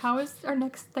neck? Like how is our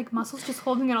neck's like muscles just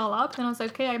holding it all up? And I was like,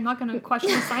 okay, I'm not gonna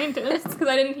question the scientist because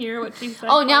I didn't hear what she said.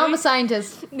 Oh, now I'm a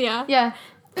scientist. Yeah.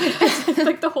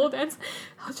 Like the whole dance,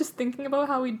 I was just thinking about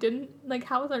how we didn't like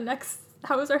how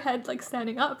is our head like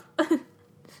standing up.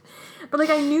 But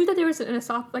like I knew that there was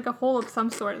like a hole of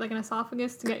some sort, like an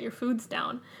esophagus to get your foods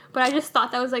down. But I just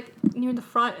thought that was like near the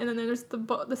front, and then there's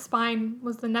the spine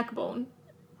was the neck bone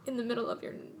in the middle of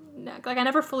your neck. Like I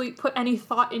never fully put any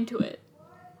thought into it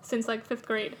since like 5th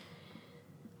grade.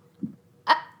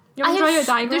 You want to draw your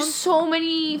diagram? There's so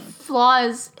many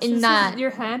flaws in this that. Is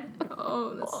your head.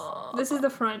 Oh, this is the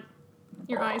front.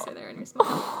 Your eyes are there and your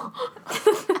smile.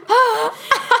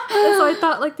 So I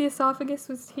thought like the esophagus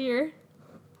was here.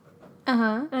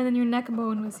 Uh-huh. And then your neck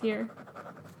bone was here.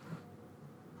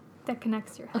 That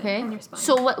connects your head and your spine.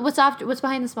 So what's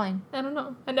behind the spine? I don't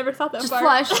know. I never thought that just far.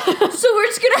 flesh. So we're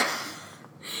just gonna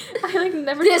I like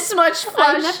never this much flesh.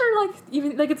 I never like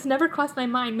even like it's never crossed my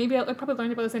mind. Maybe I probably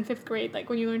learned about this in 5th grade, like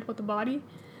when you learned about the body.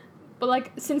 But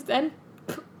like since then,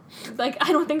 like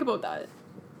I don't think about that.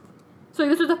 So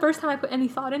this was the first time I put any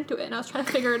thought into it, and I was trying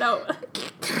to figure it out.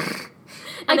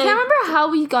 I can't remember how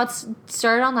we got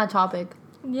started on that topic.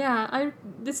 Yeah,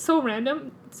 it's so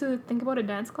random to think about a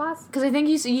dance class. Because I think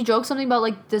you joked something about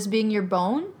like this being your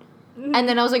bone, Mm-hmm. and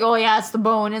then I was like, oh yeah, it's the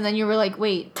bone, and then you were like,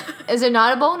 wait, is it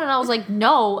not a bone? And I was like,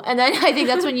 no, and then I think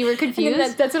that's when you were confused.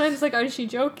 And that's when I was like, is she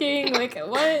joking? Like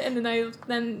what? And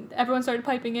then everyone started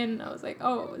piping in. And I was like,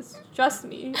 oh, it's just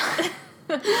me.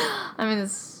 I mean,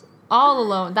 it's all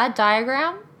alone. That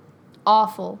diagram,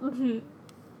 awful. Mm-hmm.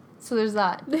 So there's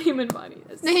that. The human body.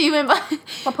 The human body.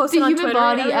 I'll post it on Twitter.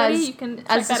 As you can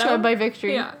as described by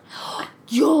Victory. Yeah.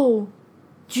 Yo,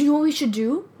 do you know what we should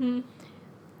do?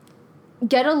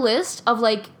 Get a list of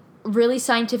like really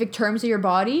scientific terms of your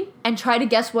body and try to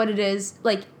guess what it is,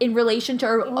 like in relation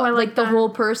to like the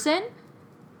whole person.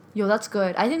 Yo, that's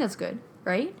good. I think that's good,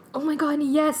 right? Oh my god,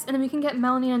 yes! And then we can get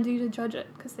Melanie and Andrew to judge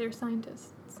it because they're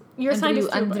scientists. You're a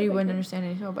scientist too. Andrew wouldn't understand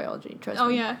anything about biology. Trust me. Oh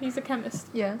yeah, he's a chemist.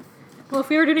 Yeah. Well, if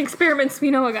we were doing experiments, we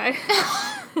know a guy.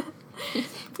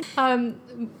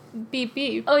 Beep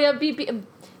beep. Oh yeah, beep beep.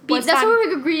 Beep. That's where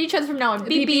we could greet each other from now on.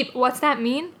 Beep beep. What's that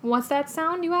mean? What's that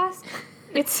sound, you ask?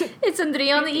 It's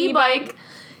Andrea on the e-bike.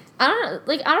 I don't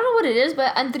know what it is,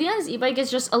 but Andrea's e-bike is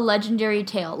just a legendary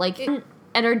tale. Like, and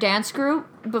our dance group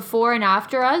before and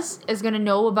after us is gonna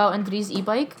know about Andrea's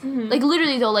e-bike. Mm-hmm. Like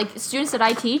literally though, like students that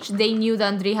I teach, they knew that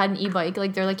Andrea had an e-bike.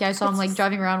 Like they're like, yeah, I saw him like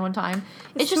driving around one time.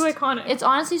 It's just so iconic. It's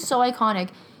honestly so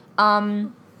iconic.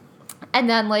 And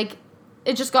then like,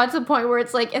 it just got to the point where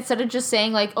it's like instead of just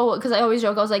saying like, oh, because I always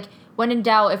joke, I was like, when in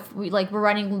doubt, if we're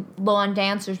running low on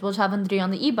dancers, we'll just have Andrea on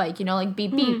the e-bike, you know, like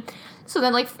beep beep. So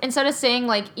then like instead of saying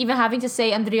like even having to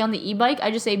say Andrea on the e-bike,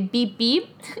 I just say beep beep.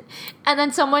 And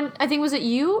then someone, I think was it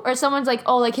you or someone's like,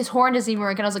 oh, like his horn doesn't even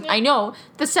work, and I was like, I know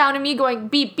the sound of me going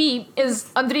beep beep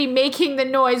is Andrea making the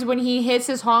noise when he hits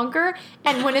his honker,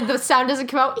 and when the sound doesn't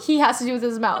come out, he has to do with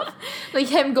his mouth, like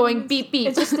him going beep beep.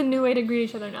 It's just a new way to greet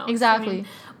each other now. Exactly.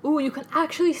 ooh, you can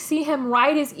actually see him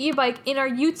ride his e-bike in our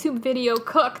YouTube video,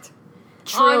 Cooked.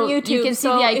 True. On YouTube. You can see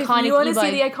the iconic if you want to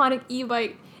e-bike. see the iconic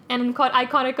e-bike and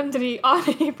iconic country on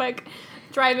an e-bike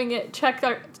driving it, check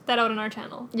that out on our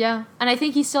channel. Yeah. And I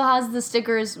think he still has the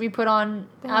stickers we put on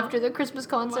Yeah. after the Christmas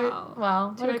concert.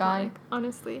 Wow. What a guy.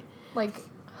 Honestly. Like,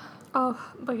 Oh,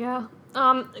 but yeah.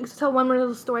 Just tell one more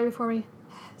little story before we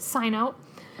sign out.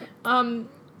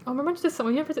 Remember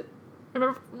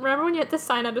when you had to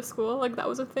sign out of school? Like, that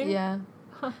was a thing? yeah.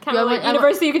 Kind of like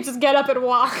university, you could just get up and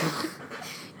walk.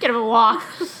 Get him a walk.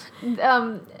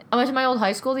 I went to my old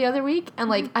high school the other week, and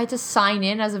like I had to sign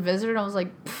in as a visitor, and I was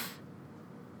like, pfft.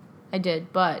 I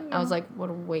did, but I was like, what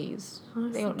a waste.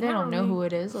 Honestly, They don't know who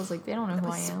it is. I was like, they don't know who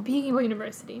I am. Speaking about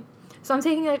university, so I'm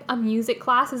taking like a music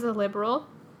class as a liberal,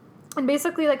 and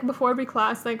basically like before every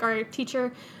class, like our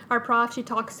teacher, our prof, she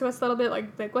talks to us a little bit,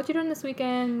 like what you doing this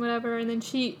weekend, whatever, and then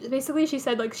she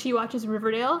said like she watches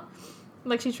Riverdale.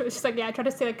 Like, she's like, yeah, I try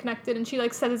to stay, like, connected, and she,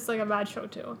 like, said it's, like, a bad show,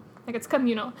 too. Like, it's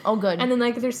communal. Oh, good. And then,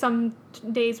 like, there's some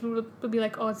days where we'll be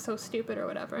like, oh, it's so stupid or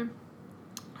whatever.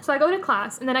 So I go to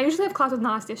class, and then I usually have class with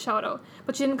Nastia, shout out,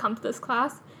 but she didn't come to this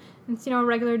class. And it's, a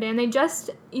regular day, and they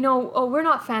just, we're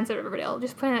not fans of Riverdale,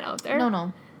 just putting that out there.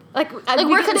 No. Like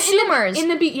we're consumers.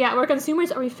 We're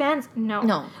consumers. Are we fans?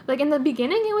 No. Like, in the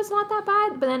beginning, it was not that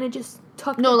bad, but then it just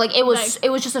took... No, like, it was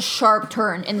just a sharp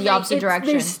turn in the opposite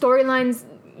direction. There's storylines...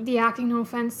 The acting, no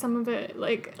offense, some of it,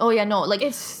 like... Oh, yeah, no, like...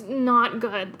 It's not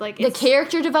good. Like, the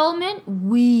character development,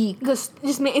 weak.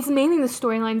 It's mainly the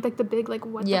storyline, like, the big, like,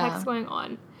 what the heck's going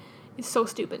on. It's so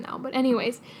stupid now. But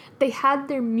anyways, they had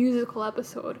their musical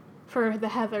episode for the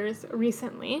Heathers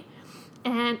recently,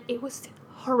 and it was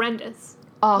horrendous.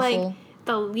 Awful. Like,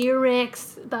 the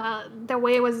lyrics, the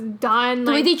way it was done.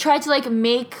 The way they tried to, like,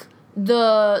 make...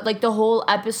 the whole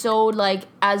episode like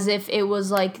as if it was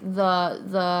like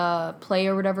the play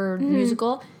or whatever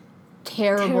musical.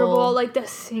 Terrible. Like the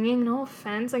singing, no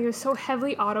offense, like it was so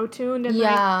heavily auto-tuned and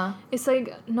like it's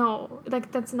like no,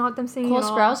 like that's not them singing. Cole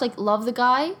Sprouse, like love the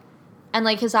guy, and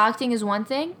like his acting is one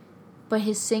thing, but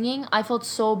his singing, I felt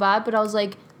so bad. But I was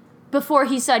like, before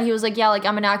he said he was like, yeah, like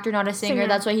I'm an actor, not a singer.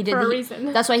 That's why he did.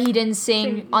 That's why he didn't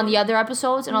sing on the other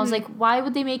episodes. And I was like, why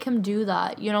would they make him do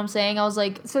that? You know what I'm saying? I was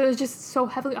like, so it was just so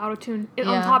heavily auto-tuned.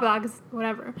 On top of that, cause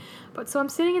whatever. But so I'm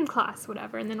sitting in class,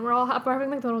 whatever, and then we're having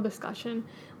like a little discussion,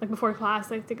 like before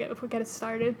class, like if we get it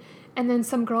started. And then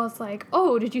some girl's like,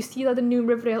 oh, did you see the new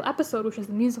Riverdale episode, which is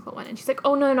the musical one? And she's like,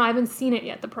 oh no, I haven't seen it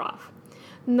yet. The prof,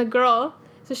 and the girl.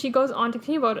 So she goes on to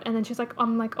continue about it, and then she's like, oh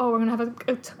we're going to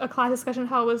have a class discussion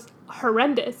how it was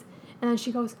horrendous. And then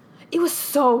she goes, it was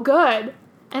so good.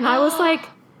 And I was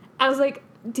like,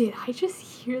 did I just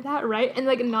hear that right? And,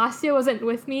 like, Nastia wasn't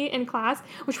with me in class,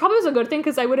 which probably was a good thing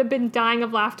because I would have been dying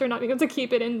of laughter not being able to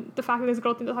keep it in the fact that this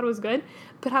girl thought it was good.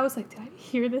 But I was like, did I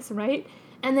hear this right?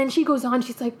 And then she goes on,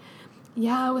 she's like,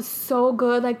 yeah, it was so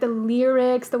good, like the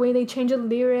lyrics, the way they changed the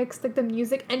lyrics, like the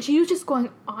music, and she was just going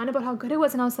on about how good it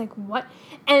was, and I was like, what?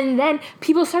 And then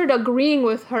people started agreeing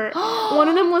with her. One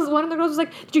of the girls was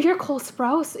like, did you hear Cole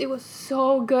Sprouse? It was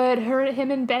so good,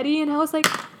 him and Betty, and I was like,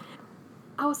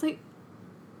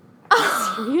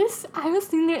 serious? I was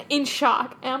sitting there in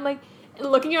shock, and I'm like,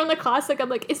 looking around the class, like, I'm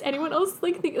like, is anyone else,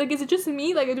 like, is it just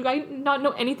me? Like, do I not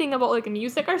know anything about, like,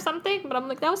 music or something? But I'm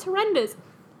like, that was horrendous.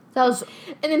 And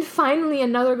then finally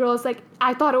another girl was like,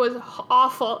 I thought it was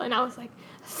awful, and I was like,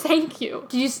 thank you.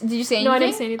 Did you say anything? No, I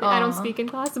didn't say anything. I don't speak in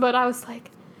class, but I was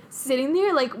like sitting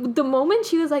there, like the moment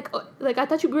she was like I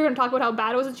thought we were gonna talk about how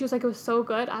bad it was, and she was like, it was so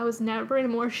good. I was never in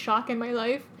more shock in my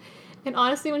life. And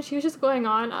honestly, when she was just going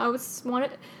on, I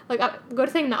good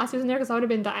thing Nastia was in there because I would have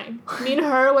been dying. Me and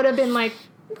her would have been like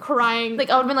crying. Like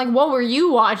I would have been like, what were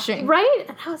you watching? Right?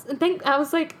 And I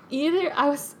was like,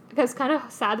 I was kind of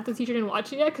sad that the teacher didn't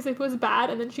watch it yet because it was bad,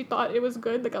 and then she thought it was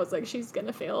good. Like, I was like, she's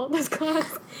gonna fail this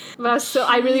class. But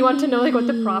I really want to know, like, what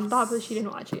the prof thought, but she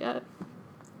didn't watch it yet.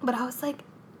 But I was like,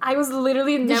 I was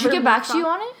literally never... Did she get back to you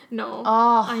on it? No.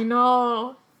 Oh. I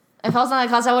know. If I was in that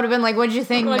class, I would have been like, what did you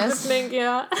think, miss?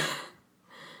 Yeah.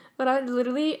 But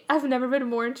I've never been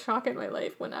more in shock in my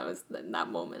life when I was in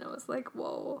that moment. I was like,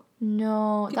 whoa.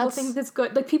 No, people think this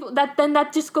good. Like, people,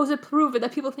 that just goes to prove it,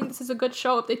 that people think this is a good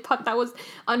show if they thought that was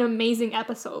an amazing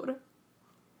episode.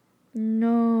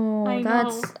 No,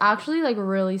 that's actually, like,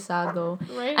 really sad, though.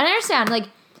 Right? And I understand, like,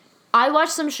 I watch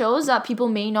some shows that people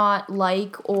may not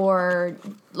like, or,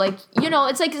 like,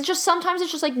 it's like, it's just, sometimes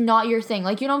it's just, like, not your thing.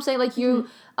 Like, you know what I'm saying? Like, you,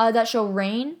 that show,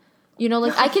 Rain,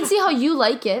 like, I can see how you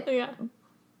like it. Yeah.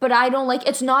 But I don't like,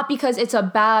 it's not because it's a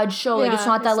bad show. Like, it's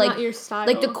not that, like, not your style.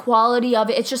 Like, the quality of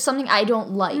it, it's just something I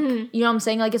don't like. You know what I'm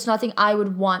saying? Like, it's nothing I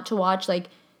would want to watch. Like,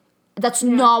 that's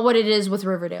not what it is with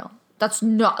Riverdale. That's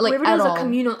not like Riverdale's at all. a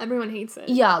communal. Everyone hates it.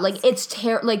 Yeah, like it's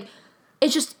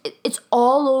it's just it's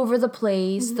all over the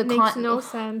place. It makes no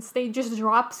sense. They just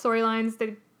drop storylines.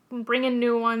 They bring in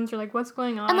new ones. You're like, what's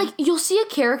going on? And like you'll see a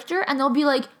character and they'll be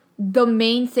like the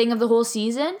main thing of the whole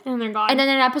season, and they're gone. and then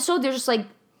in an episode they're just like,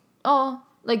 oh,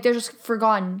 like they're just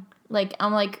forgotten. Like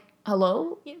I'm like,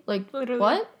 hello, Yeah, like literally.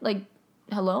 what? Like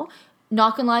hello.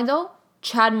 Not gonna lie though,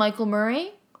 Chad Michael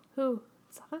Murray. Who?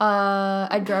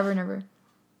 I'd driver never.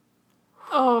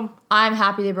 Oh, I'm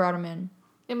happy they brought him in.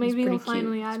 it maybe he'll pretty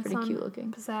finally cute. He's add pretty some cute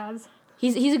looking. pizzazz.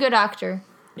 He's a good actor.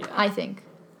 Yeah. I think.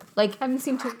 Like I haven't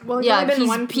seen too. Well, yeah,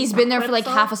 been he's been there for like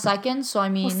episode. half a second. So I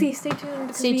mean, We'll see. Stay tuned.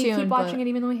 Because stay we tuned, keep watching but- it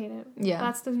even though we hate it. Yeah.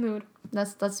 That's the mood.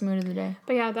 that's the mood of the day.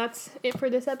 But yeah, that's it for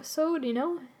this episode.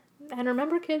 And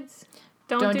remember, kids,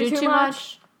 Don't do too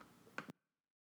much.